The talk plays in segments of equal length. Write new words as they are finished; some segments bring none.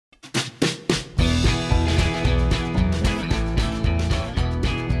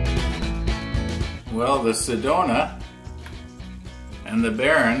Well, the Sedona and the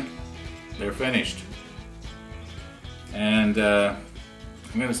Baron, they're finished. And I'm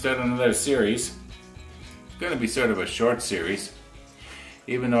going to start another series. It's going to be sort of a short series.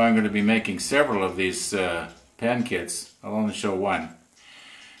 Even though I'm going to be making several of these pen kits, I'll only show one.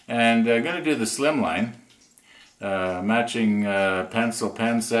 And I'm going to do the Slimline, matching pencil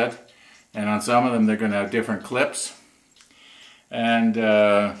pen set. And on some of them they're going to have different clips. And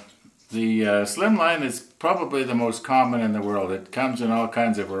the Slimline is probably the most common in the world. It comes in all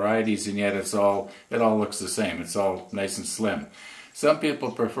kinds of varieties, and yet it all looks the same. It's all nice and slim. Some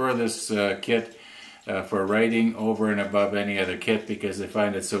people prefer this kit for writing over and above any other kit because they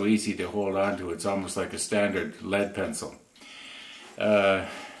find it so easy to hold on to. It's almost like a standard lead pencil.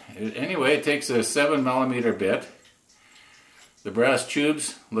 Anyway, it takes a 7mm bit. The brass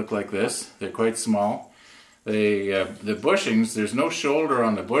tubes look like this. They're quite small. The bushings, there's no shoulder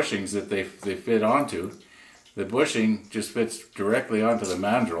on the bushings that they fit onto. The bushing just fits directly onto the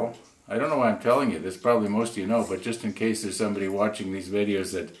mandrel. I don't know why I'm telling you this, probably most of you know, but just in case there's somebody watching these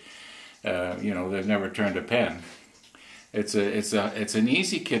videos that you know, they've never turned a pen. It's an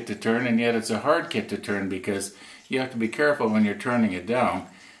easy kit to turn, and yet it's a hard kit to turn because you have to be careful when you're turning it down.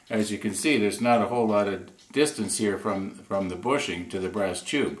 As you can see, there's not a whole lot of distance here from the bushing to the brass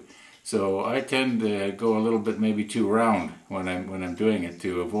tube. So I tend to go a little bit maybe too round when I'm doing it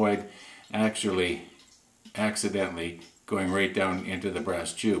to avoid actually accidentally going right down into the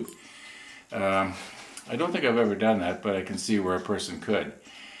brass tube. I don't think I've ever done that, but I can see where a person could.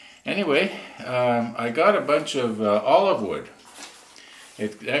 Anyway, I got a bunch of olive wood.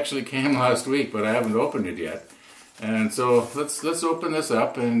 It actually came last week, but I haven't opened it yet. And so let's open this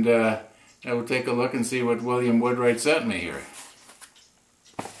up, and I will take a look and see what William Woodwright sent me here.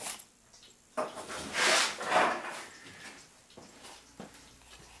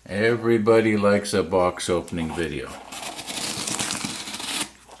 Everybody likes a box opening video.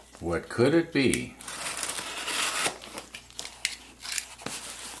 What could it be?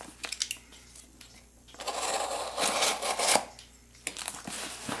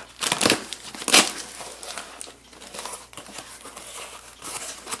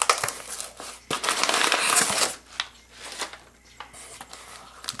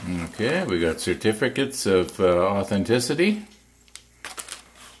 Okay, we got certificates of authenticity.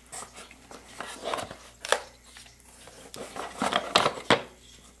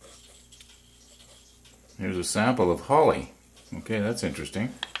 Here's a sample of holly. Okay, that's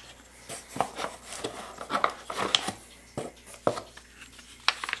interesting.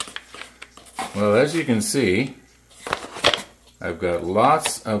 Well, as you can see, I've got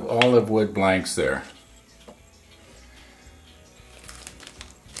lots of olive wood blanks there.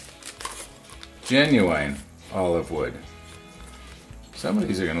 Genuine olive wood. Some of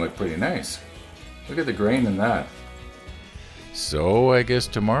these are going to look pretty nice. Look at the grain in that. So I guess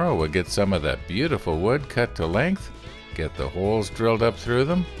tomorrow we'll get some of that beautiful wood cut to length, get the holes drilled up through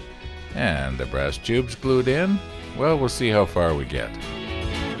them, and the brass tubes glued in. Well, we'll see how far we get.